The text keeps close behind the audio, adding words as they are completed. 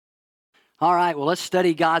All right, well, let's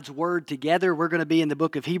study God's Word together. We're going to be in the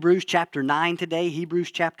book of Hebrews chapter 9 today, Hebrews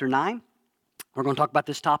chapter 9. We're going to talk about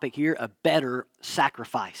this topic here, a better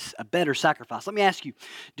sacrifice, a better sacrifice. Let me ask you,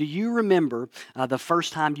 do you remember the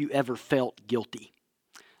first time you ever felt guilty?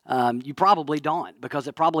 You probably don't, because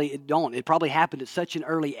it probably happened at such an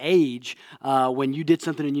early age when you did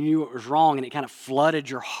something and you knew it was wrong and it kind of flooded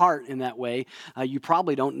your heart in that way. You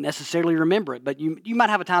probably don't necessarily remember it, but you might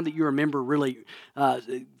have a time that you remember really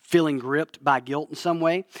feeling gripped by guilt in some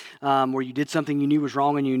way, where you did something you knew was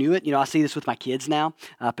wrong and you knew it. You know, I see this with my kids now,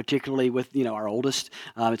 particularly with, our oldest.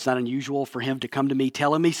 It's not unusual for him to come to me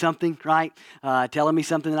telling me something, right? Telling me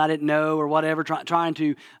something that I didn't know or whatever, trying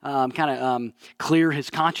to clear his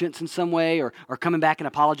conscience in some way, or coming back and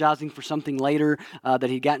apologizing for something later that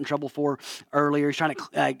he got in trouble for earlier. He's trying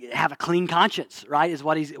to have a clean conscience, right, is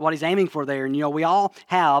what he's aiming for there. And, we all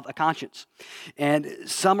have a conscience. And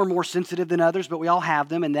some are more sensitive than others, but we all have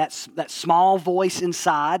them. And that small voice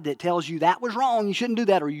inside that tells you that was wrong, you shouldn't do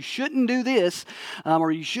that, or you shouldn't do this,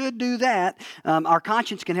 or you should do that. Our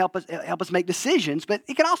conscience can help us make decisions, but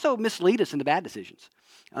it can also mislead us into bad decisions.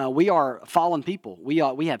 We are fallen people. We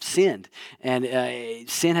have sinned, and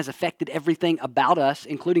sin has affected everything about us,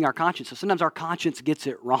 including our conscience. So sometimes our conscience gets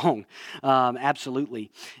it wrong, absolutely.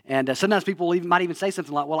 And sometimes people might even say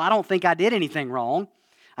something like, "Well, I don't think I did anything wrong.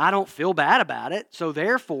 I don't feel bad about it. So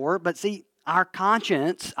therefore," but see, our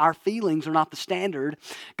conscience, our feelings are not the standard.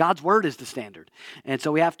 God's Word is the standard. And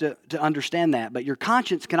so we have to understand that. But your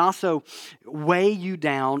conscience can also weigh you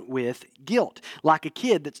down with guilt. Like a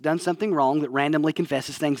kid that's done something wrong that randomly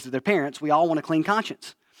confesses things to their parents, we all want a clean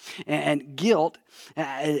conscience. And guilt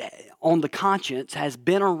on the conscience has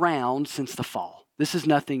been around since the fall. This is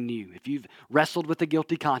nothing new. If you've wrestled with a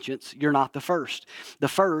guilty conscience, you're not the first. The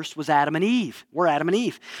first was Adam and Eve. We're Adam and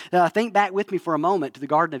Eve. Think back with me for a moment to the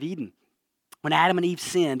Garden of Eden. When Adam and Eve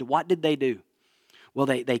sinned, what did they do? Well,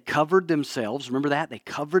 they covered themselves. Remember that? They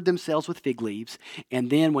covered themselves with fig leaves.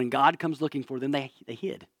 And then when God comes looking for them, they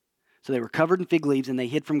hid. So they were covered in fig leaves and they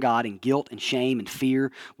hid from God, and guilt and shame and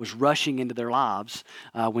fear was rushing into their lives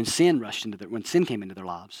when sin came into their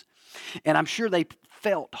lives. And I'm sure they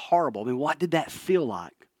felt horrible. I mean, what did that feel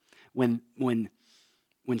like when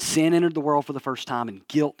sin entered the world for the first time, and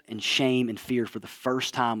guilt and shame and fear for the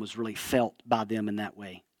first time was really felt by them in that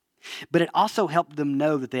way? But it also helped them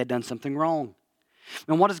know that they had done something wrong.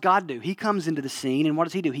 And what does God do? He comes into the scene, and what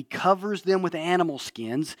does He do? He covers them with animal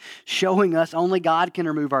skins, showing us only God can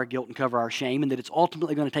remove our guilt and cover our shame, and that it's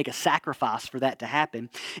ultimately going to take a sacrifice for that to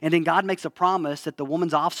happen. And then God makes a promise that the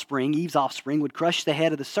woman's offspring, Eve's offspring, would crush the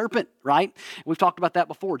head of the serpent, right? We've talked about that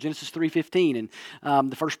before, Genesis 3:15,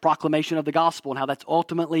 and the first proclamation of the gospel, and how that's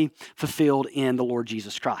ultimately fulfilled in the Lord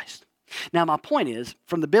Jesus Christ. Now, my point is,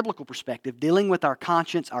 from the biblical perspective, dealing with our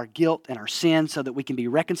conscience, our guilt, and our sin so that we can be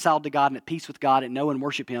reconciled to God and at peace with God and know and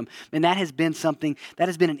worship Him, and that has been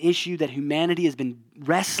an issue that humanity has been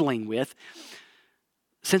wrestling with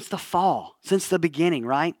since the fall, since the beginning,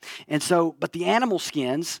 right? And so, but the animal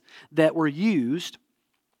skins that were used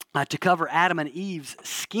to cover Adam and Eve's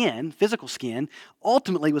skin, physical skin,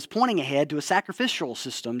 ultimately was pointing ahead to a sacrificial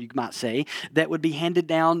system, you might say, that would be handed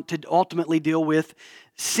down to ultimately deal with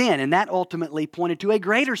sin. And that ultimately pointed to a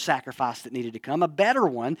greater sacrifice that needed to come, a better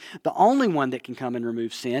one, the only one that can come and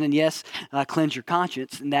remove sin, and yes, cleanse your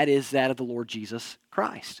conscience, and that is that of the Lord Jesus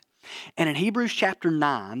Christ. And in Hebrews chapter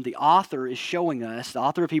 9, the author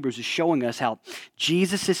of Hebrews is showing us how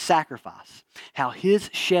Jesus' sacrifice, how His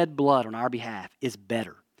shed blood on our behalf is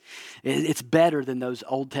better. It's better than those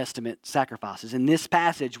Old Testament sacrifices. In this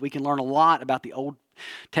passage, we can learn a lot about the Old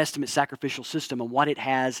Testament sacrificial system and what it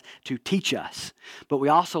has to teach us. But we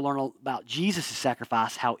also learn about Jesus'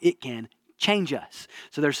 sacrifice, how it can change us.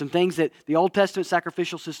 So there's some things that the Old Testament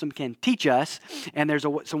sacrificial system can teach us, and there's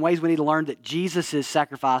some ways we need to learn that Jesus'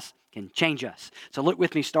 sacrifice can change us. So look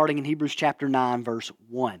with me, starting in Hebrews chapter 9, verse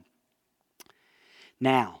 1.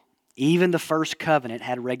 Now, even the first covenant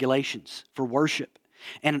had regulations for worship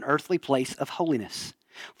and an earthly place of holiness.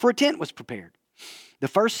 For a tent was prepared, the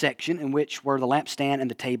first section in which were the lampstand and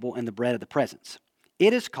the table and the bread of the presence.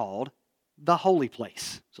 It is called the holy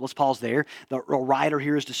place. So let's pause there. The writer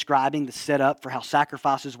here is describing the setup for how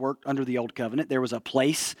sacrifices worked under the Old Covenant. There was a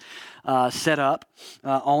place set up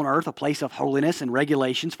on earth, a place of holiness and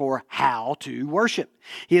regulations for how to worship.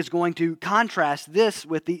 He is going to contrast this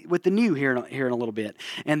with the new here in a little bit.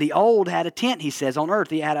 And the old had a tent, he says, on earth.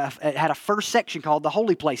 He had a first section called the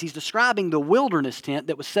holy place. He's describing the wilderness tent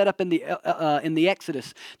that was set up in the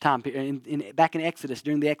Exodus time period, back in Exodus,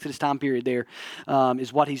 during the Exodus time period. There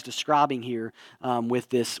is what he's describing here with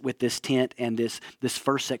this tent and this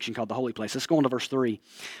first section called the holy place. Let's go on to verse 3.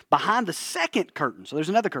 Behind the second curtain, so there's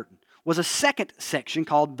another curtain, was a second section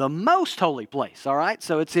called the most holy place. All right,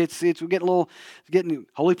 so we're getting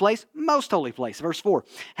holy place, most holy place. Verse 4,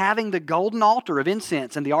 having the golden altar of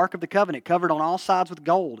incense and the ark of the covenant covered on all sides with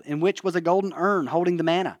gold, in which was a golden urn holding the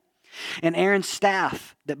manna, and Aaron's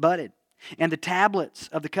staff that budded, and the tablets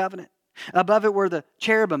of the covenant. Above it were the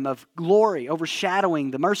cherubim of glory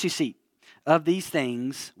overshadowing the mercy seat. Of these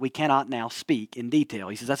things we cannot now speak in detail.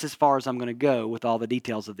 He says that's as far as I'm going to go with all the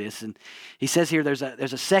details of this. And he says here there's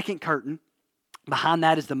a second curtain. Behind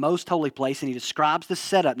that is the most holy place, and he describes the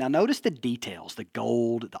setup. Now notice the details, the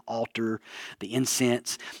gold, the altar, the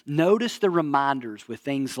incense. Notice the reminders with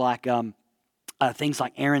things like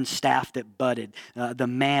Aaron's staff that budded, the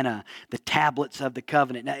manna, the tablets of the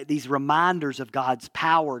covenant. Now, these reminders of God's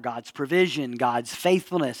power, God's provision, God's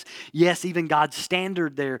faithfulness. Yes, even God's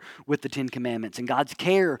standard there with the Ten Commandments and God's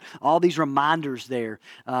care. All these reminders there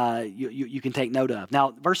you can take note of.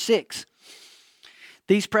 Now, verse 6.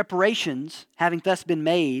 These preparations, having thus been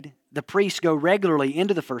made, the priests go regularly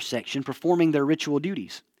into the first section, performing their ritual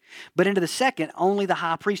duties. But into the second, only the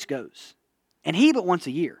high priest goes, and he but once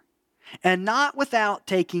a year. And not without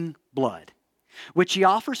taking blood, which he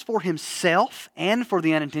offers for himself and for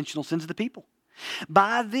the unintentional sins of the people.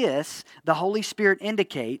 By this, the Holy Spirit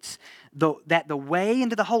indicates that the way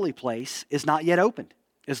into the holy place is not yet opened,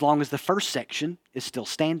 as long as the first section is still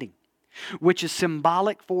standing, which is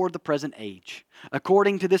symbolic for the present age.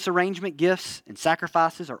 According to this arrangement, gifts and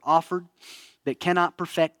sacrifices are offered that cannot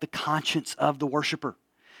perfect the conscience of the worshiper,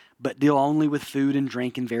 but deal only with food and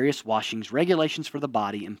drink and various washings, regulations for the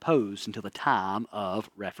body imposed until the time of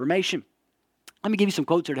Reformation. Let me give you some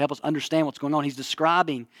quotes here to help us understand what's going on. He's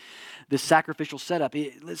describing this sacrificial setup.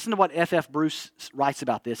 Listen to what F.F. Bruce writes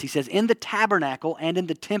about this. He says, in the tabernacle and in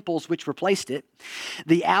the temples which replaced it,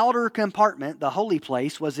 the outer compartment, the holy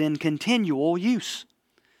place, was in continual use.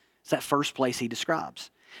 It's that first place he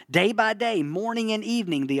describes. Day by day, morning and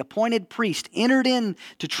evening, the appointed priest entered in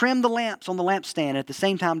to trim the lamps on the lampstand and at the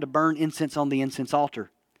same time to burn incense on the incense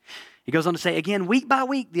altar. He goes on to say, again, week by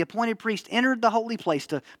week, the appointed priest entered the holy place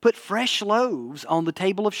to put fresh loaves on the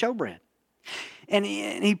table of showbread. And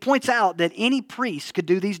he points out that any priest could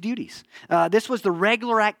do these duties. This was the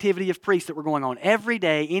regular activity of priests that were going on. Every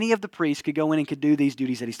day, any of the priests could go in and could do these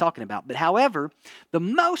duties that he's talking about. But however, the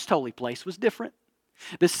most holy place was different.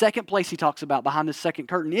 The second place he talks about behind this second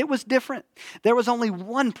curtain, it was different. There was only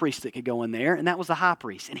one priest that could go in there, and that was the high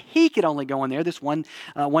priest. And he could only go in there this one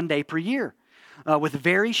day per year with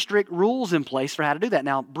very strict rules in place for how to do that.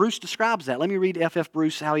 Now, Bruce describes that. Let me read F.F.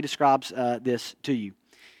 Bruce how he describes this to you.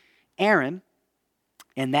 Aaron,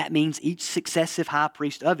 and that means each successive high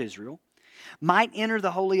priest of Israel, might enter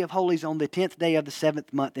the Holy of Holies on the 10th day of the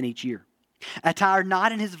 7th month in each year, attired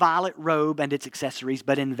not in his violet robe and its accessories,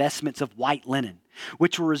 but in vestments of white linen,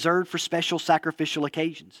 which were reserved for special sacrificial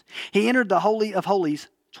occasions. He entered the Holy of Holies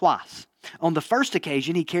twice. On the first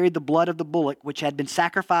occasion, he carried the blood of the bullock, which had been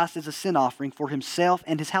sacrificed as a sin offering for himself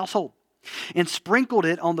and his household, and sprinkled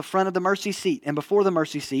it on the front of the mercy seat and before the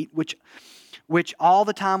mercy seat, which all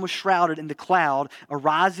the time was shrouded in the cloud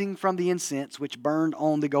arising from the incense which burned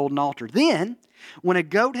on the golden altar. Then, when a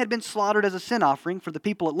goat had been slaughtered as a sin offering for the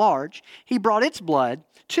people at large, he brought its blood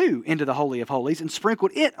too into the Holy of Holies and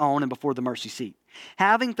sprinkled it on and before the mercy seat.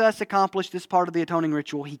 Having thus accomplished this part of the atoning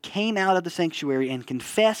ritual, he came out of the sanctuary and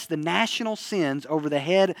confessed the national sins over the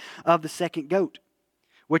head of the second goat,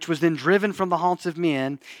 which was then driven from the haunts of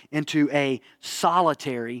men into a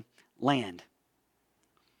solitary land.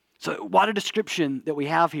 So what a description that we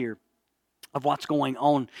have here of what's going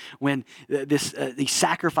on when these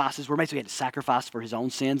sacrifices were made. So he had to sacrifice for his own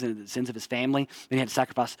sins and the sins of his family. Then he had to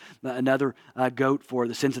sacrifice another goat for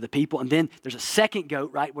the sins of the people. And then there's a second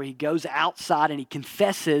goat, right, where he goes outside and he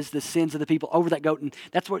confesses the sins of the people over that goat. And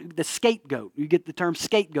that's where the scapegoat, you get the term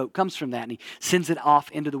scapegoat, comes from that. And he sends it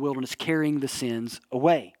off into the wilderness, carrying the sins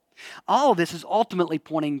away. All of this is ultimately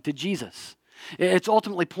pointing to Jesus. It's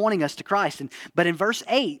ultimately pointing us to Christ. But in verse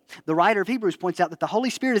 8, the writer of Hebrews points out that the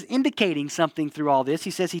Holy Spirit is indicating something through all this.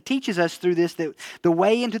 He says he teaches us through this that the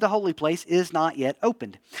way into the holy place is not yet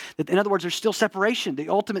opened. That, in other words, there's still separation. The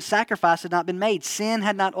ultimate sacrifice had not been made. Sin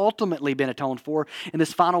had not ultimately been atoned for in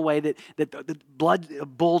this final way that the blood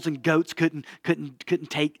of bulls and goats couldn't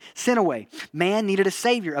take sin away. Man needed a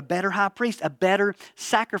Savior, a better high priest, a better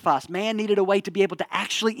sacrifice. Man needed a way to be able to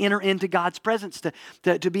actually enter into God's presence,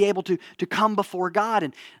 to be able to come before God.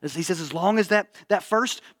 And as he says, as long as that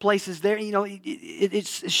first place is there, it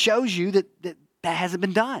shows you that hasn't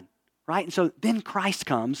been done, right? And so then Christ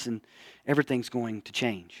comes and everything's going to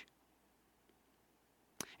change.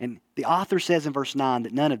 And the author says in verse 9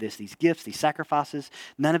 that none of this, these gifts, these sacrifices,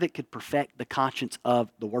 none of it could perfect the conscience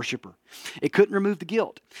of the worshiper. It couldn't remove the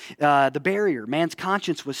guilt. The barrier, man's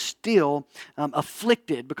conscience was still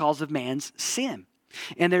afflicted because of man's sin.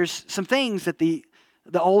 And there's some things that the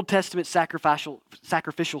Old Testament sacrificial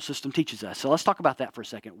system teaches us. So let's talk about that for a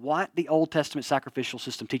second. What the Old Testament sacrificial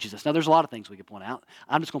system teaches us. Now, there's a lot of things we could point out.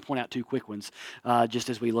 I'm just going to point out two quick ones just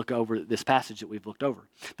as we look over this passage that we've looked over.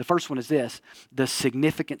 The first one is this, the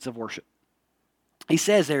significance of worship. He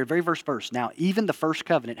says there, very verse, now even the first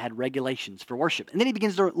covenant had regulations for worship. And then he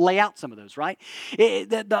begins to lay out some of those, right?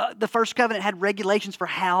 The first covenant had regulations for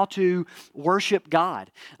how to worship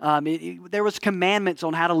God. There was commandments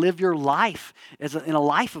on how to live your life in a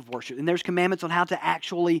life of worship. And there's commandments on how to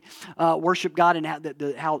actually worship God and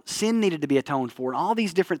how sin needed to be atoned for. And all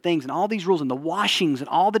these different things and all these rules and the washings and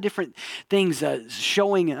all the different things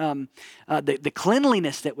showing the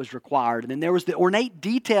cleanliness that was required. And then there was the ornate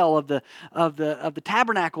detail of the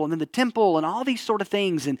tabernacle and then the temple and all these sort of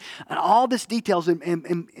things and all this details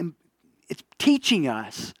and it's teaching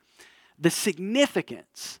us the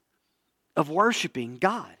significance of worshiping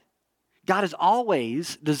God. God has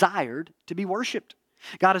always desired to be worshiped.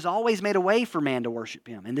 God has always made a way for man to worship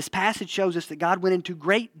Him. And this passage shows us that God went into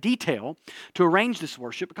great detail to arrange this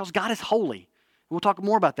worship because God is holy. We'll talk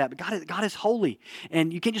more about that, but God is holy,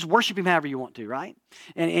 and you can't just worship Him however you want to, right?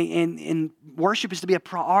 And worship is to be a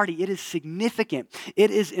priority. It is significant.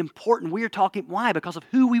 It is important. We are talking, why? Because of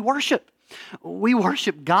who we worship. We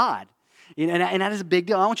worship God, and that is a big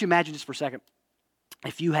deal. I want you to imagine this for a second.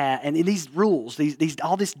 If you had, and in these rules, these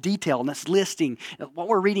all this detail and this listing, what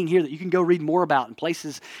we're reading here that you can go read more about in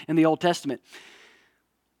places in the Old Testament,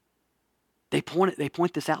 they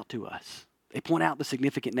point this out to us. They point out the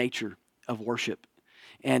significant nature of worship.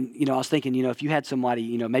 And, I was thinking, if you had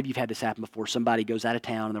somebody, maybe you've had this happen before, somebody goes out of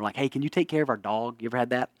town and they're like, hey, can you take care of our dog? You ever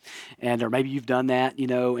had that? Or maybe you've done that,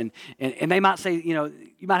 and they might say,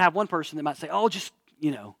 you might have one person that might say, oh, just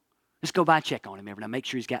go by and check on him every now, make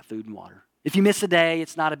sure he's got food and water. If you miss a day,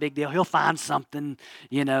 it's not a big deal. He'll find something,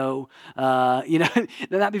 They'll not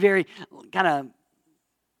be very kind of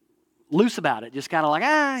loose about it, just kind of like,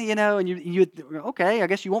 and you okay, I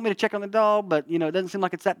guess you want me to check on the dog, but, it doesn't seem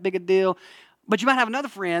like it's that big a deal. But you might have another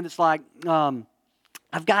friend that's like,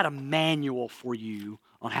 I've got a manual for you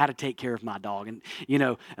on how to take care of my dog. And,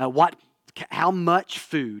 how much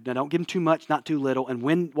food, now don't give him too much, not too little, and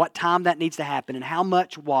what time that needs to happen, and how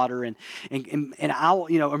much water, and I'll,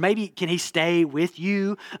 or maybe can he stay with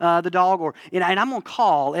you, the dog, and I'm going to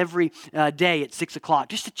call every day at 6 o'clock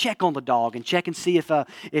just to check on the dog and check and see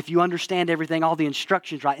if you understand everything, all the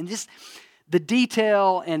instructions right, and just the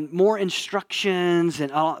detail and more instructions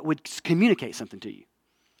and all would communicate something to you.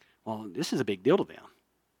 Well, this is a big deal to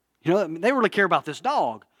them. They really care about this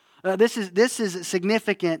dog. This is a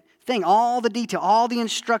significant thing. All the detail, all the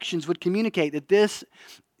instructions would communicate that this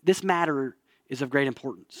matter is of great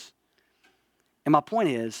importance. And my point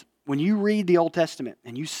is, when you read the Old Testament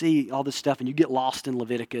and you see all this stuff and you get lost in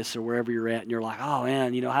Leviticus or wherever you're at and you're like, oh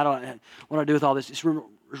man, what do I do with all this? Just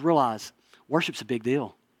realize worship's a big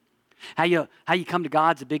deal. How you come to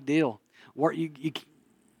God's a big deal.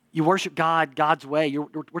 You worship God God's way. We're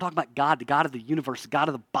talking about God, the God of the universe, the God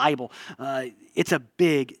of the Bible. It's a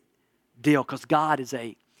big deal because God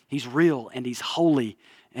He's real and He's holy,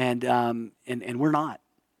 and we're not.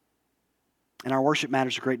 And our worship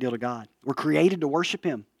matters a great deal to God. We're created to worship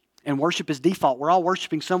Him, and worship is default. We're all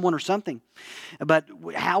worshiping someone or something. But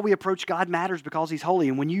how we approach God matters because He's holy.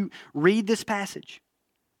 And when you read this passage,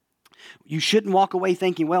 you shouldn't walk away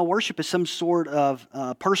thinking, well, worship is some sort of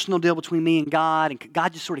personal deal between me and God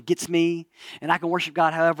just sort of gets me, and I can worship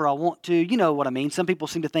God however I want to. You know what I mean? Some people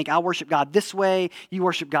seem to think, I worship God this way, you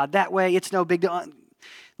worship God that way, it's no big deal.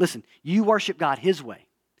 Listen, you worship God His way,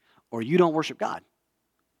 or you don't worship God.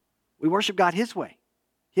 We worship God His way.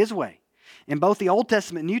 His way. In both the Old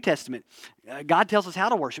Testament and New Testament, God tells us how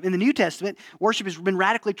to worship. In the New Testament, worship has been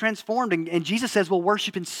radically transformed, and Jesus says we'll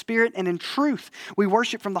worship in spirit and in truth. We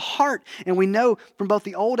worship from the heart, and we know from both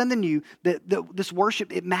the Old and the New that this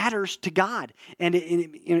worship, it matters to God, and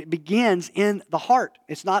it begins in the heart.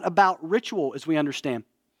 It's not about ritual, as we understand,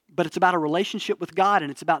 but it's about a relationship with God,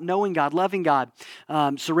 and it's about knowing God, loving God,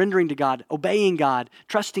 surrendering to God, obeying God,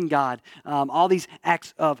 trusting God, all these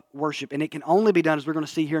acts of worship. And it can only be done, as we're going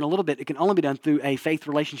to see here in a little bit, it can only be done through a faith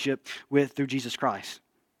relationship through Jesus Christ.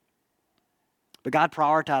 But God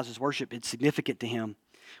prioritizes worship. It's significant to Him.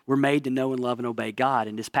 We're made to know and love and obey God,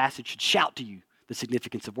 and this passage should shout to you the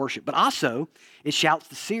significance of worship. But also, it shouts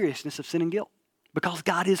the seriousness of sin and guilt, because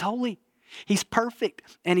God is holy. He's perfect,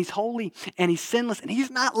 and He's holy, and He's sinless, and He's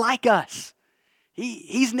not like us.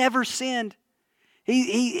 He's never sinned.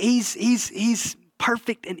 He's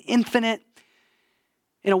perfect and infinite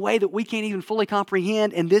in a way that we can't even fully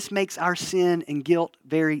comprehend, and this makes our sin and guilt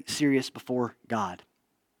very serious before God.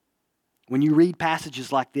 When you read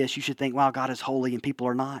passages like this, you should think, wow, God is holy and people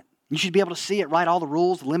are not. You should be able to see it, right? All the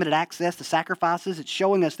rules, the limited access, the sacrifices. It's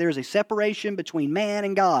showing us there is a separation between man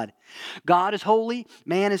and God. God is holy,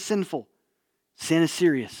 man is sinful. Sin is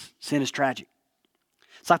serious. Sin is tragic.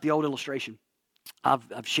 It's like the old illustration.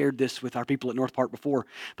 I've shared this with our people at North Park before,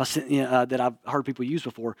 that I've heard people use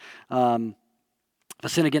before. If I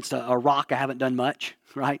sin against a rock, I haven't done much,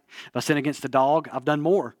 right? If I sin against a dog, I've done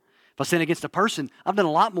more. If I sin against a person, I've done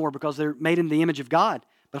a lot more because they're made in the image of God.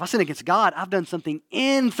 But if I sin against God, I've done something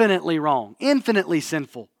infinitely wrong, infinitely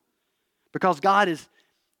sinful, because God is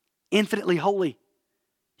infinitely holy.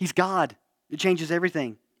 He's God. It changes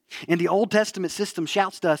everything. And the Old Testament system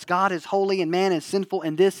shouts to us, God is holy and man is sinful,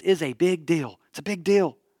 and this is a big deal. It's a big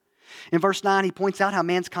deal. In verse 9, he points out how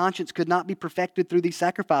man's conscience could not be perfected through these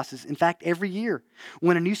sacrifices. In fact, every year,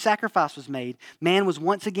 when a new sacrifice was made, man was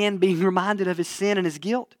once again being reminded of his sin and his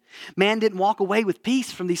guilt. Man didn't walk away with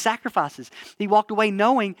peace from these sacrifices. He walked away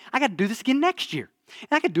knowing, I got to do this again next year. And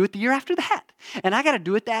I got to do it the year after that. And I got to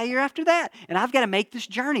do it that year after that. And I've got to make this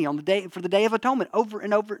journey on the day for the Day of Atonement over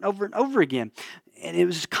and over and over and over again. And it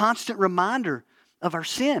was a constant reminder of our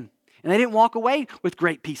sin. And they didn't walk away with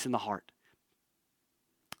great peace in the heart.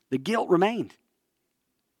 The guilt remained.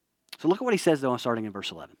 So look at what he says, though, starting in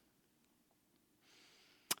verse 11.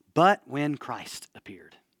 But when Christ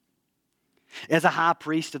appeared as a high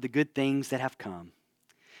priest of the good things that have come,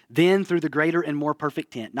 then through the greater and more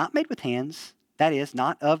perfect tent, not made with hands, that is,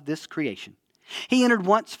 not of this creation, he entered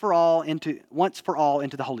once for all into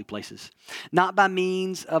the holy places, not by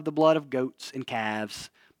means of the blood of goats and calves,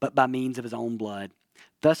 but by means of his own blood,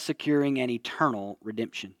 thus securing an eternal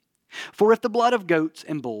redemption. For if the blood of goats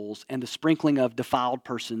and bulls and the sprinkling of defiled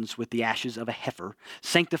persons with the ashes of a heifer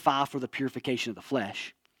sanctify for the purification of the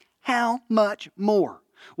flesh, how much more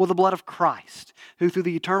will the blood of Christ, who through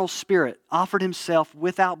the eternal Spirit offered himself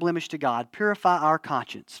without blemish to God, purify our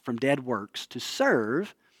conscience from dead works to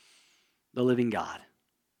serve the living God?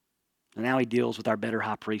 And now he deals with our better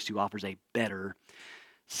high priest who offers a better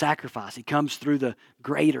sacrifice. He comes through the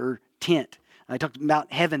greater tent. I talked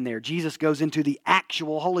about heaven there. Jesus goes into the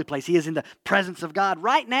actual holy place. He is in the presence of God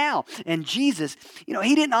right now. And Jesus,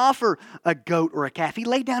 he didn't offer a goat or a calf. He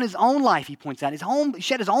laid down his own life, he points out. He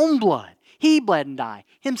shed his own blood. He bled and died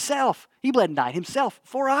himself. He bled and died himself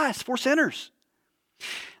for us, for sinners.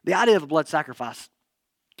 The idea of a blood sacrifice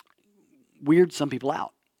weirds some people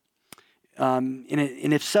out. And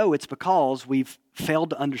if so, it's because we've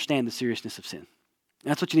failed to understand the seriousness of sin.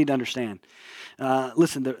 That's what you need to understand.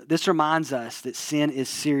 Listen, this reminds us that sin is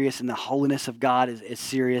serious and the holiness of God is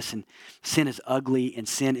serious, and sin is ugly and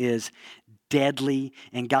sin is deadly,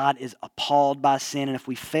 and God is appalled by sin. And if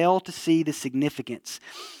we fail to see the significance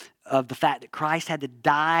of the fact that Christ had to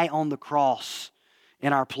die on the cross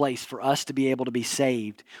in our place for us to be able to be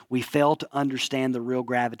saved, we fail to understand the real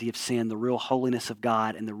gravity of sin, the real holiness of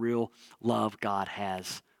God, and the real love God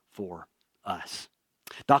has for us.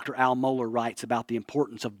 Dr. Al Mohler writes about the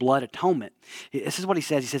importance of blood atonement. This is what he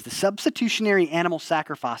says. He says, the substitutionary animal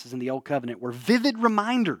sacrifices in the Old Covenant were vivid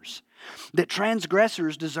reminders that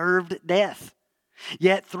transgressors deserved death.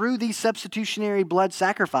 Yet through these substitutionary blood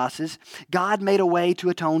sacrifices, God made a way to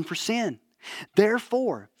atone for sin.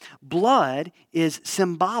 Therefore, blood is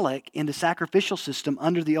symbolic in the sacrificial system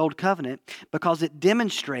under the Old Covenant because it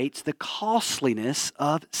demonstrates the costliness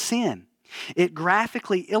of sin. It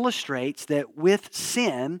graphically illustrates that with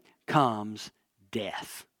sin comes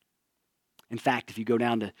death. In fact, if you go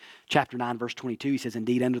down to chapter 9, verse 22, he says,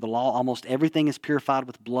 indeed, under the law, almost everything is purified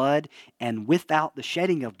with blood, and without the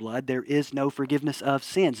shedding of blood, there is no forgiveness of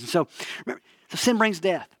sins. And so, remember, sin brings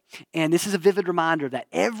death. And this is a vivid reminder that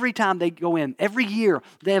every time they go in, every year,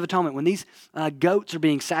 Day of Atonement, when these goats are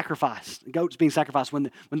being sacrificed,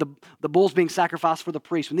 when the bull's being sacrificed for the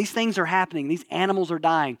priest, when these things are happening, these animals are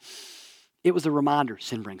dying, it was a reminder,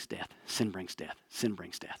 sin brings death, sin brings death, sin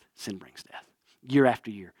brings death, sin brings death. Year after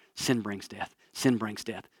year, sin brings death, sin brings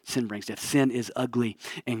death, sin brings death. Sin is ugly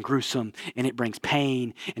and gruesome, and it brings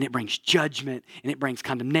pain, and it brings judgment, and it brings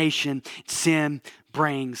condemnation. Sin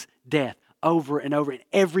brings death over and over. And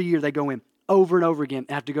every year they go in over and over again.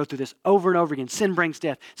 I have to go through this over and over again. Sin brings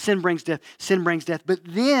death, sin brings death, sin brings death. But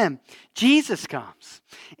then Jesus comes,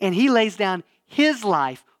 and he lays down his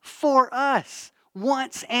life for us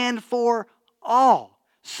once and for all,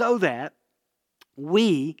 so that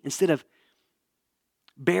we, instead of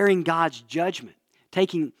bearing God's judgment,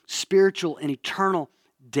 taking spiritual and eternal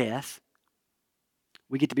death,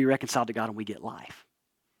 we get to be reconciled to God and we get life.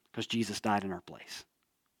 because Jesus died in our place.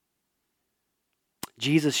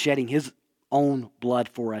 Jesus shedding his own blood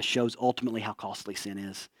for us shows ultimately how costly sin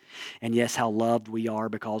is. And yes, how loved we are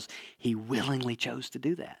because he willingly chose to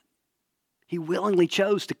do that. He willingly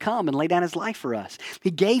chose to come and lay down his life for us.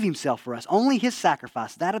 He gave himself for us. Only his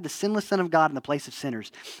sacrifice, that of the sinless Son of God in the place of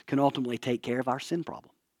sinners, can ultimately take care of our sin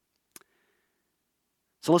problem.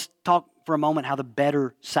 So let's talk for a moment how the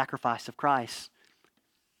better sacrifice of Christ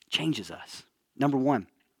changes us. Number one,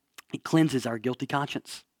 it cleanses our guilty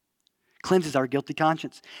conscience. Cleanses our guilty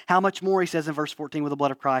conscience. How much more, he says in verse 14, with the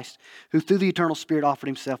blood of Christ, who through the eternal Spirit offered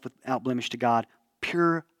himself without blemish to God,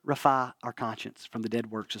 purify our conscience from the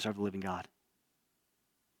dead works to serve the living God.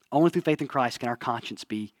 Only through faith in Christ can our conscience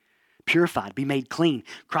be purified, be made clean.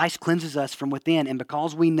 Christ cleanses us from within, and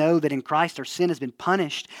because we know that in Christ our sin has been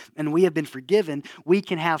punished and we have been forgiven, we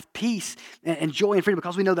can have peace and joy and freedom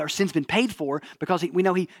because we know that our sin's been paid for, because we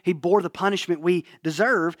know He bore the punishment we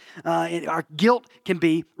deserve. Our guilt can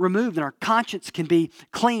be removed and our conscience can be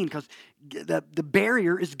clean because the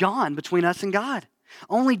barrier is gone between us and God.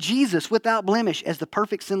 Only Jesus, without blemish, as the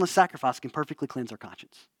perfect sinless sacrifice, can perfectly cleanse our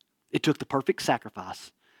conscience. It took the perfect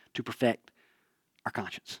sacrifice to perfect our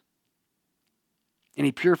conscience. And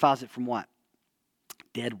he purifies it from what?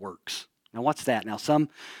 Dead works. Now what's that? Now some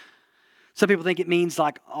people think it means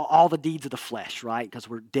like all the deeds of the flesh, right? Because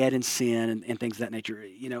we're dead in sin and things of that nature.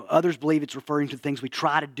 You know, others believe it's referring to things we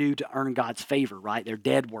try to do to earn God's favor, right? They're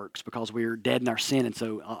dead works because we're dead in our sin, and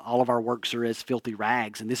so all of our works are as filthy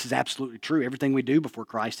rags. And this is absolutely true. Everything we do before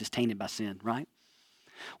Christ is tainted by sin, right?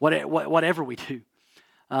 Whatever we do.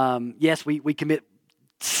 Yes, we commit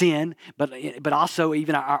sin, but also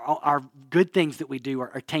even our good things that we do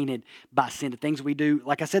are tainted by sin. The things we do,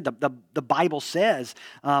 like I said, the Bible says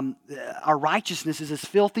our righteousness is as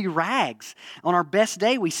filthy rags. On our best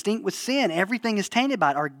day, we stink with sin. Everything is tainted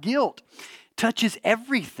by it. Our guilt touches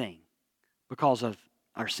everything because of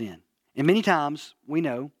our sin. And many times, we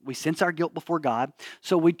know, we sense our guilt before God,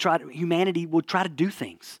 so humanity will try to do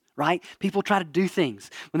things. Right? People try to do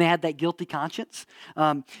things when they have that guilty conscience.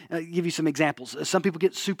 I'll give you some examples. Some people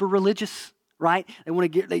get super religious, right?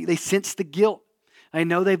 They sense the guilt. They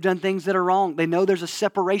know they've done things that are wrong. They know there's a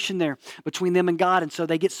separation there between them and God, and so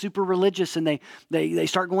they get super religious and they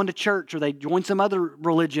start going to church or they join some other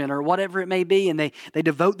religion or whatever it may be, and they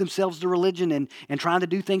devote themselves to religion and trying to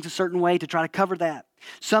do things a certain way to try to cover that.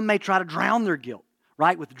 Some may try to drown their guilt,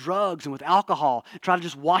 right, with drugs and with alcohol, try to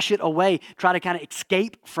just wash it away, try to kind of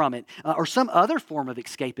escape from it, or some other form of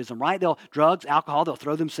escapism, right? Drugs, alcohol, they'll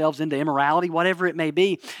throw themselves into immorality, whatever it may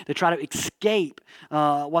be, to try to escape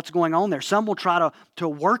what's going on there. Some will try to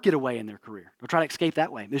work it away in their career. They'll try to escape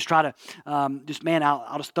that way. Just try to,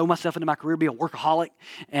 I'll just throw myself into my career, be a workaholic,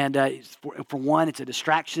 and for one, it's a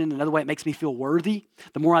distraction. Another way, it makes me feel worthy.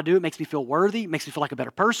 The more I do, it makes me feel worthy, it makes me feel like a better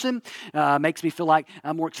person, makes me feel like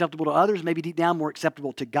I'm more acceptable to others, maybe deep down more acceptable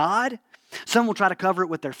to God. Some will try to cover it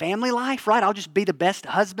with their family life, right? I'll just be the best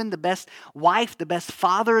husband, the best wife, the best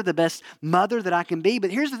father, the best mother that I can be. But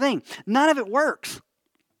here's the thing, none of it works.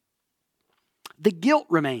 The guilt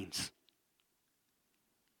remains.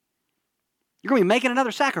 You're going to be making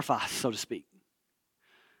another sacrifice, so to speak.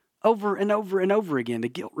 Over and over and over again, the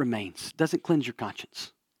guilt remains. Doesn't cleanse your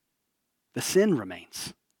conscience. The sin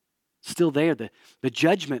remains. Still there. The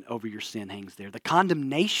judgment over your sin hangs there. The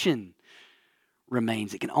condemnation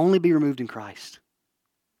remains. It can only be removed in Christ.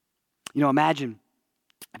 You know, imagine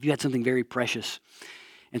if you had something very precious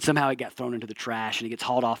and somehow it got thrown into the trash and it gets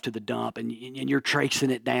hauled off to the dump and you're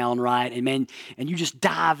tracing it down, right? And you just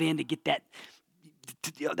dive in to get that.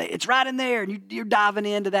 It's right in there, and you're diving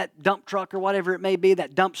into that dump truck or whatever it may be,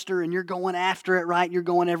 that dumpster, and you're going after it, right? You're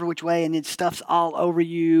going every which way, and it stuff's all over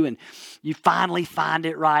you, and you finally find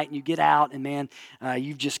it, right? And you get out, and man,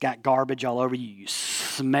 you've just got garbage all over you. You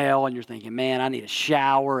smell, and you're thinking, man, I need a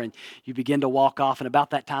shower, and you begin to walk off, and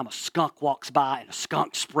about that time, a skunk walks by, and a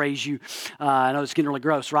skunk sprays you. I know it's getting really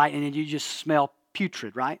gross, right? And then you just smell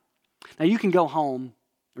putrid, right? Now, you can go home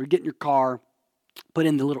or get in your car, put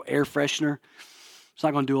in the little air freshener. It's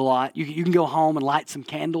not going to do a lot. You can go home and light some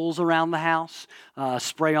candles around the house,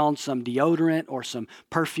 spray on some deodorant or some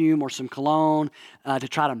perfume or some cologne to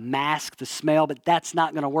try to mask the smell, but that's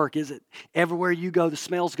not going to work, is it? Everywhere you go, the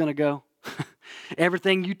smell's going to go.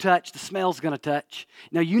 Everything you touch, the smell's going to touch.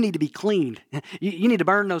 No, you need to be cleaned. You need to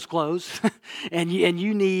burn those clothes, and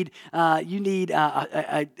you need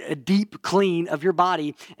a deep clean of your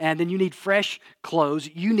body, and then you need fresh clothes.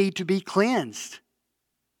 You need to be cleansed.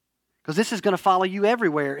 Because this is going to follow you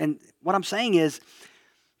everywhere. And what I'm saying is,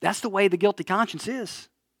 that's the way the guilty conscience is.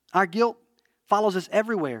 Our guilt follows us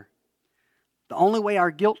everywhere. The only way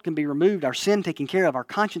our guilt can be removed, our sin taken care of, our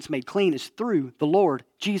conscience made clean is through the Lord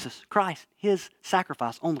Jesus Christ, His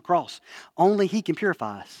sacrifice on the cross. Only He can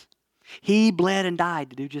purify us. He bled and died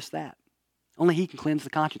to do just that. Only He can cleanse the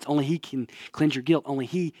conscience. Only He can cleanse your guilt. Only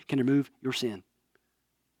He can remove your sin.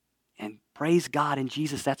 And praise God in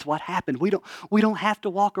Jesus, that's what happened. We don't have to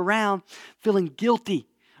walk around feeling guilty,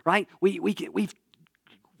 right? We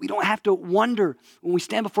don't have to wonder when we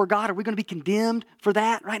stand before God, are we going to be condemned for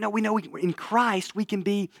that? Right now, we know in Christ we can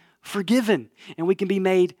be forgiven and we can be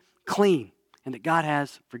made clean and that God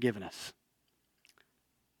has forgiven us.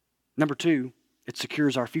 Number 2, it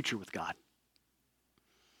secures our future with God.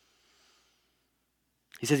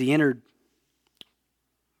 He says He entered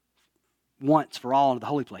once for all into the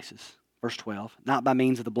holy places, verse 12, not by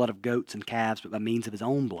means of the blood of goats and calves, but by means of His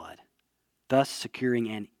own blood, thus securing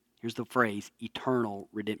an, here's the phrase, eternal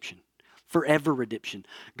redemption. Forever redemption.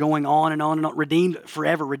 Going on and on and on. Redeemed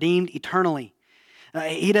forever. Redeemed eternally.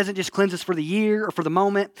 He doesn't just cleanse us for the year or for the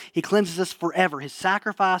moment. He cleanses us forever. His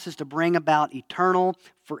sacrifice is to bring about eternal,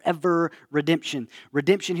 forever redemption.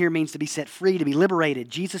 Redemption here means to be set free, to be liberated.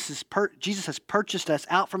 Jesus has purchased us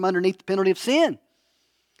out from underneath the penalty of sin.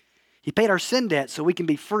 He paid our sin debt so we can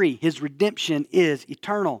be free. His redemption is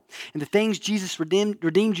eternal. And the things Jesus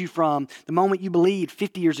redeemed you from the moment you believed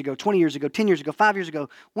 50 years ago, 20 years ago, 10 years ago, 5 years ago,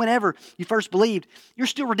 whenever you first believed, you're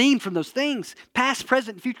still redeemed from those things. Past,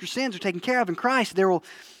 present, and future sins are taken care of in Christ. There will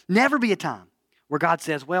never be a time where God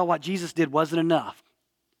says, well, what Jesus did wasn't enough.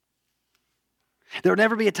 There will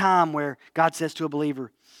never be a time where God says to a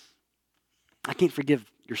believer, I can't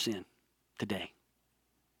forgive your sin today.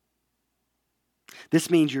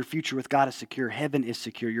 This means your future with God is secure. Heaven is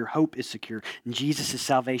secure. Your hope is secure. And Jesus'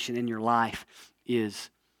 salvation in your life is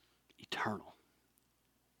eternal.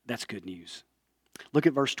 That's good news. Look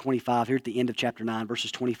at verse 25 here at the end of chapter 9.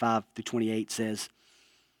 Verses 25 through 28 says,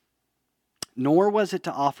 nor was it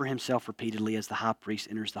to offer Himself repeatedly as the high priest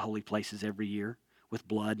enters the holy places every year with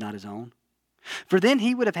blood not his own. For then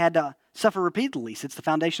He would have had to suffer repeatedly since the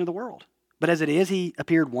foundation of the world. But as it is, He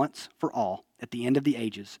appeared once for all at the end of the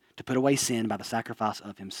ages to put away sin by the sacrifice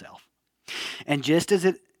of Himself. And just as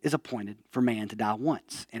it is appointed for man to die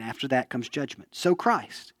once, and after that comes judgment, so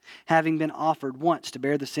Christ, having been offered once to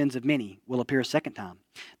bear the sins of many, will appear a second time,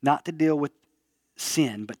 not to deal with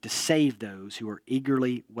sin, but to save those who are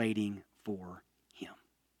eagerly waiting for Him.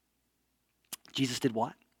 Jesus did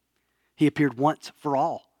what? He appeared once for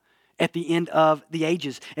all at the end of the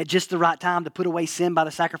ages, at just the right time to put away sin by the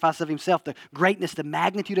sacrifice of Himself. The greatness, the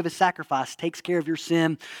magnitude of His sacrifice takes care of your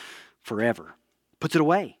sin forever. Puts it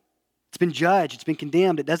away. It's been judged. It's been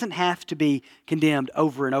condemned. It doesn't have to be condemned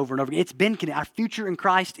over and over and over again. It's been condemned. Our future in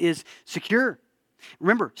Christ is secure.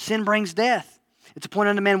 Remember, sin brings death. It's appointed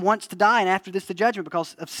unto man once to die, and after this the judgment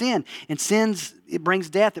because of sin. And it brings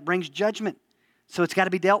death. It brings judgment. So it's got to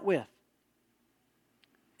be dealt with.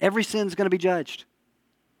 Every sin is going to be judged.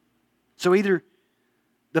 So either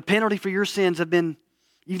the penalty for your sins either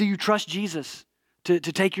you trust Jesus to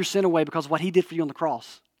take your sin away because of what He did for you on the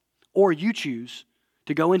cross, or you choose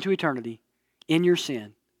to go into eternity in your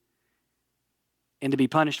sin and to be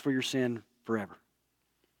punished for your sin forever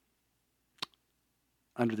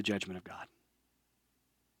under the judgment of God.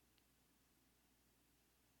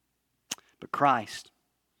 But Christ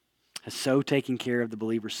has so taken care of the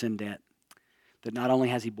believer's sin debt that not only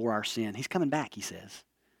has He bore our sin, He's coming back, He says,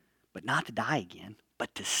 but not to die again,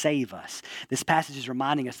 but to save us. This passage is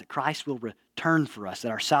reminding us that Christ will return for us,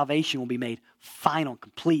 that our salvation will be made final,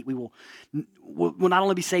 complete. We'll not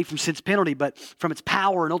only be saved from sin's penalty, but from its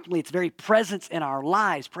power and ultimately its very presence in our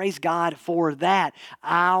lives. Praise God for that.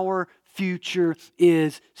 Our future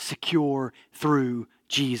is secure through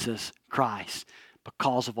Jesus Christ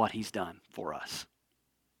because of what He's done for us.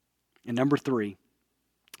 And number 3,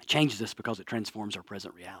 it changes us because it transforms our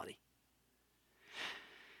present reality.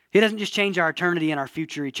 He doesn't just change our eternity and our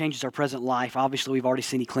future. He changes our present life. Obviously, we've already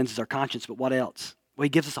seen He cleanses our conscience, but what else? Well, He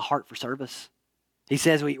gives us a heart for service. He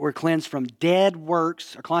says we're cleansed from dead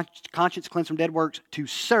works, our conscience cleansed from dead works to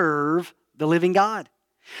serve the living God.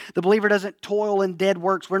 The believer doesn't toil in dead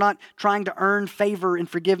works. We're not trying to earn favor and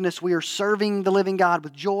forgiveness. We are serving the living God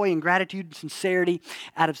with joy and gratitude and sincerity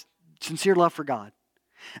out of sincere love for God.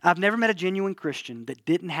 I've never met a genuine Christian that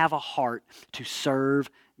didn't have a heart to serve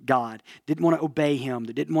God, didn't want to obey Him,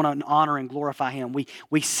 that didn't want to honor and glorify Him.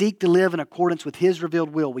 We seek to live in accordance with His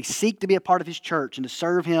revealed will. We seek to be a part of His church and to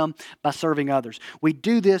serve Him by serving others. We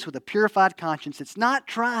do this with a purified conscience. It's not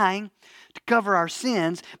trying to cover our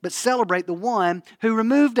sins, but celebrate the one who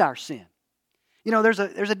removed our sin. You know, there's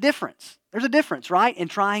a difference. There's a difference, right, in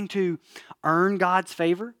trying to earn God's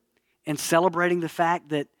favor and celebrating the fact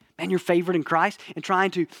that, and your favorite in Christ, and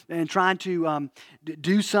trying to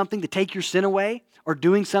do something to take your sin away, or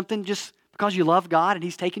doing something just because you love God and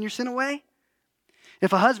He's taking your sin away?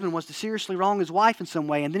 If a husband was to seriously wrong his wife in some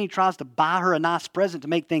way and then he tries to buy her a nice present to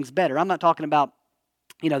make things better, I'm not talking about,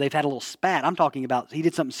 they've had a little spat. I'm talking about he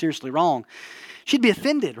did something seriously wrong. She'd be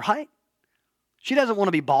offended, right? She doesn't want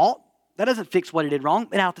to be bought. That doesn't fix what he did wrong.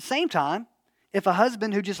 And at the same time, if a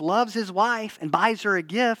husband who just loves his wife and buys her a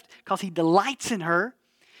gift because he delights in her,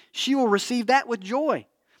 she will receive that with joy.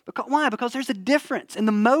 Why? Because there's a difference in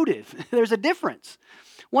the motive. There's a difference.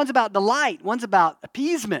 One's about delight. One's about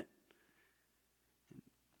appeasement.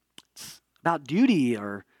 It's about duty,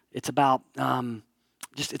 or it's about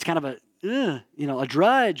it's kind of a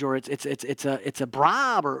drudge, or it's a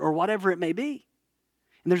bribe, or whatever it may be.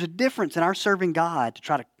 And there's a difference in our serving God to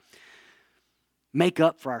try to make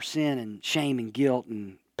up for our sin and shame and guilt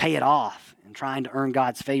and pay it off and trying to earn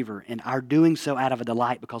God's favor, and our doing so out of a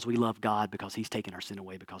delight because we love God, because He's taken our sin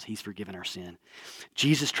away, because He's forgiven our sin.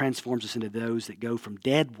 Jesus transforms us into those that go from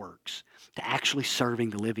dead works to actually serving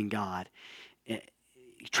the living God.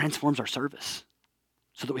 He transforms our service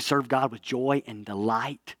so that we serve God with joy and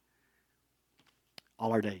delight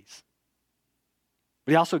all our days.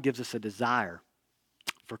 But He also gives us a desire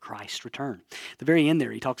for Christ's return. At the very end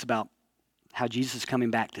there, He talks about how Jesus is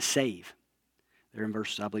coming back to save. There in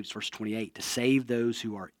verse 28, to save those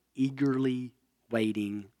who are eagerly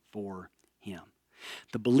waiting for Him.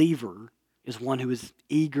 The believer is one who is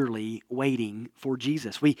eagerly waiting for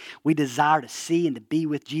Jesus. We desire to see and to be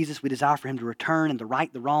with Jesus. We desire for Him to return and to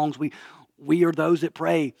right the wrongs. We are those that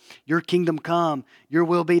pray, your kingdom come, your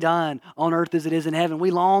will be done on earth as it is in heaven.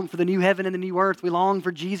 We long for the new heaven and the new earth. We long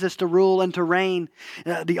for Jesus to rule and to reign.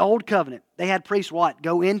 The old covenant, they had priests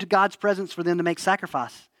go into God's presence for them to make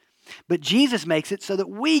sacrifice. But Jesus makes it so that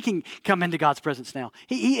we can come into God's presence now.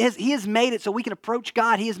 He has made it so we can approach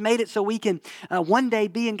God. He has made it so we can one day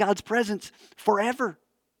be in God's presence forever.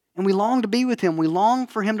 And we long to be with Him. We long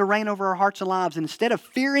for Him to reign over our hearts and lives. And instead of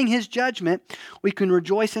fearing His judgment, we can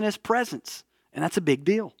rejoice in His presence. And that's a big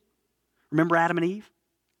deal. Remember Adam and Eve?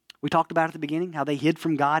 We talked about at the beginning how they hid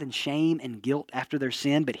from God in shame and guilt after their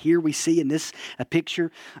sin. But here we see in this a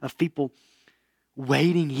picture of people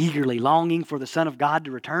waiting eagerly, longing for the Son of God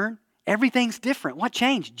to return. Everything's different. What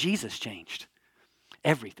changed? Jesus changed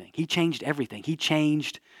everything. He changed everything. He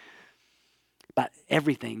changed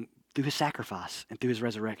everything through His sacrifice and through His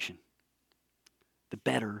resurrection. The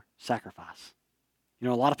better sacrifice. A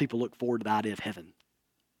lot of people look forward to the idea of heaven.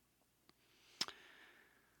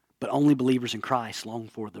 But only believers in Christ long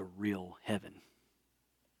for the real heaven.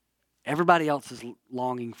 Everybody else is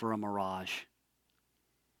longing for a mirage.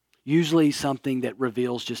 Usually something that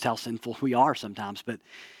reveals just how sinful we are sometimes. But,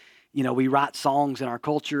 we write songs in our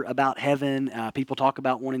culture about heaven. People talk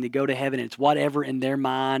about wanting to go to heaven. It's whatever in their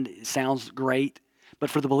mind. It sounds great. But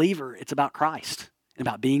for the believer, it's about Christ and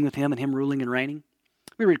about being with Him and Him ruling and reigning.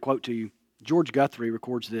 Let me read a quote to you. George Guthrie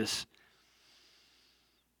records this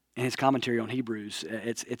in his commentary on Hebrews.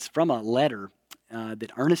 It's from a letter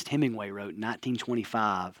that Ernest Hemingway wrote in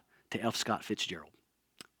 1925 to F. Scott Fitzgerald.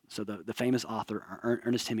 So the famous author,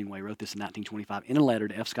 Ernest Hemingway, wrote this in 1925 in a letter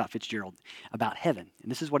to F. Scott Fitzgerald about heaven. And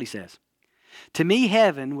this is what he says. To me,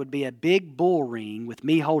 heaven would be a big bull ring with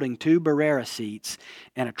me holding 2 Barrera seats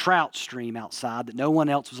and a trout stream outside that no one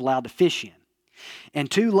else was allowed to fish in,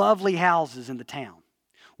 and 2 lovely houses in the town.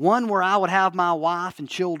 One where I would have my wife and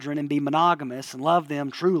children and be monogamous and love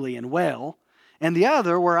them truly and well, and the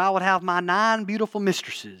other where I would have my 9 beautiful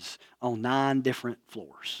mistresses on 9 different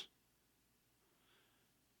floors.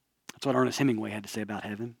 That's what Ernest Hemingway had to say about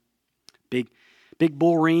heaven. Big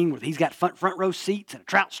bull ring where he's got front row seats and a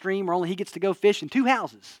trout stream where only he gets to go fish, and 2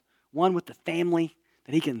 houses. One with the family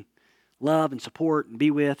that he can love and support and be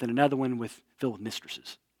with, and another one filled with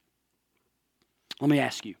mistresses. Let me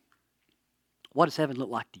ask you, what does heaven look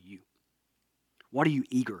like to you? What are you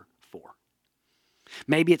eager for?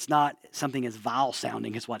 Maybe it's not something as vile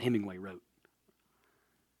sounding as what Hemingway wrote.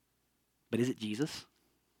 But is it Jesus?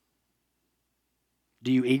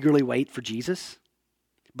 Do you eagerly wait for Jesus?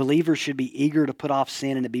 Believers should be eager to put off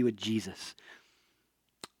sin and to be with Jesus.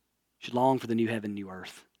 Should long for the new heaven, new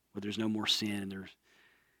earth, where there's no more sin and where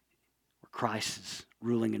Christ is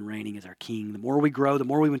ruling and reigning as our King. The more we grow, the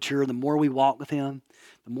more we mature, the more we walk with Him,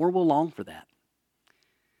 the more we'll long for that.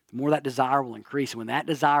 The more that desire will increase. And when that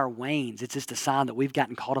desire wanes, it's just a sign that we've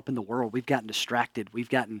gotten caught up in the world. We've gotten distracted. We've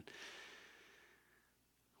gotten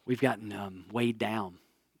weighed down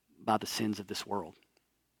by the sins of this world.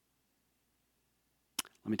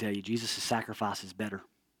 Let me tell you, Jesus' sacrifice is better.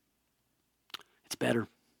 It's better.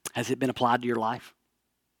 Has it been applied to your life?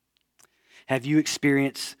 Have you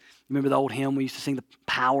experienced, remember the old hymn we used to sing, the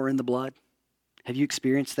power in the blood? Have you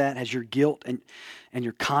experienced that? Has your guilt and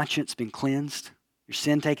your conscience been cleansed? Your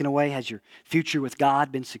sin taken away? Has your future with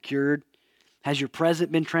God been secured? Has your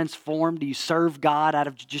present been transformed? Do you serve God out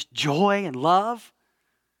of just joy and love?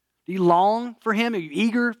 Do you long for Him? Are you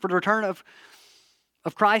eager for the return of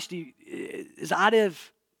Christ? Is the idea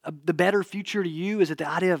of the better future to you, is it the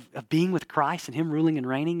idea of being with Christ and Him ruling and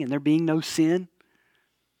reigning and there being no sin?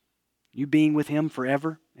 You being with Him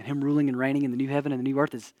forever and Him ruling and reigning in the new heaven and the new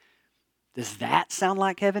earth, does that sound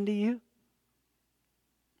like heaven to you?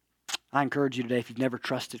 I encourage you today, if you've never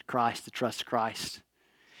trusted Christ, to trust Christ.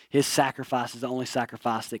 His sacrifice is the only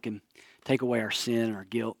sacrifice that can take away our sin and our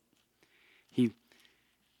guilt. The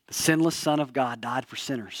sinless Son of God died for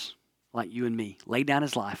sinners like you and me, laid down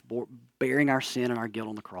His life, bearing our sin and our guilt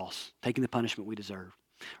on the cross, taking the punishment we deserve,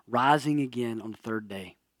 rising again on the third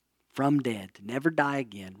day from dead to never die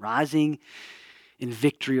again, rising in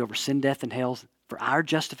victory over sin, death, and hell for our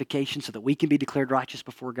justification so that we can be declared righteous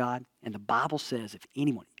before God. And the Bible says if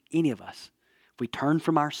any of us, if we turn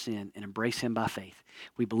from our sin and embrace Him by faith,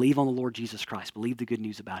 we believe on the Lord Jesus Christ, believe the good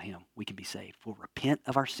news about Him, we can be saved. We'll repent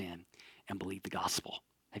of our sin and believe the gospel.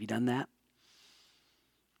 Have you done that?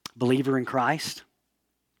 Believer in Christ?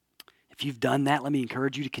 If you've done that, let me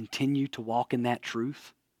encourage you to continue to walk in that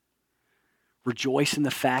truth. Rejoice in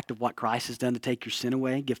the fact of what Christ has done to take your sin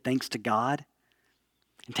away. Give thanks to God.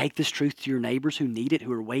 And take this truth to your neighbors who need it,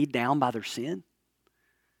 who are weighed down by their sin.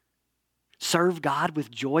 Serve God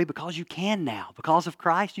with joy because you can now. Because of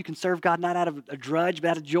Christ, you can serve God not out of a grudge,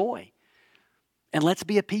 but out of joy. And let's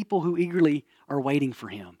be a people who eagerly are waiting for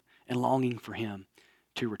Him and longing for Him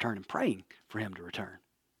to return and praying for Him to return.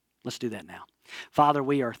 Let's do that now. Father,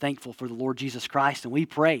 we are thankful for the Lord Jesus Christ, and we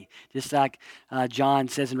pray, just like John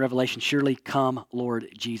says in Revelation, surely come, Lord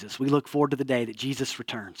Jesus. We look forward to the day that Jesus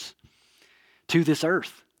returns to this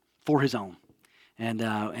earth for His own.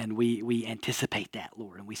 And we anticipate that,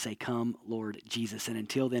 Lord, and we say, come, Lord Jesus. And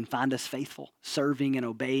until then, find us faithful, serving and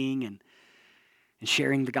obeying and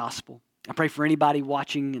sharing the gospel. I pray for anybody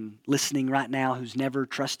watching and listening right now who's never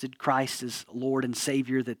trusted Christ as Lord and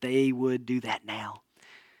Savior, that they would do that now.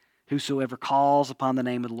 Whosoever calls upon the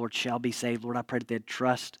name of the Lord shall be saved. Lord, I pray that they'd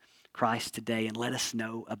trust Christ today and let us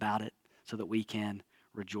know about it so that we can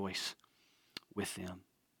rejoice with them,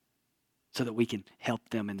 so that we can help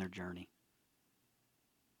them in their journey.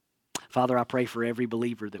 Father, I pray for every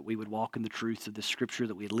believer that we would walk in the truths of this Scripture,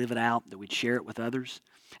 that we'd live it out, that we'd share it with others,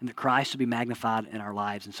 and that Christ would be magnified in our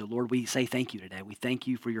lives. And so, Lord, we say thank you today. We thank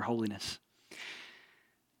you for your holiness.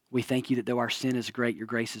 We thank you that though our sin is great, your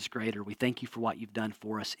grace is greater. We thank you for what you've done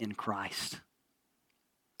for us in Christ.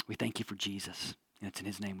 We thank you for Jesus. And it's in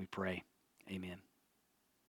His name we pray. Amen.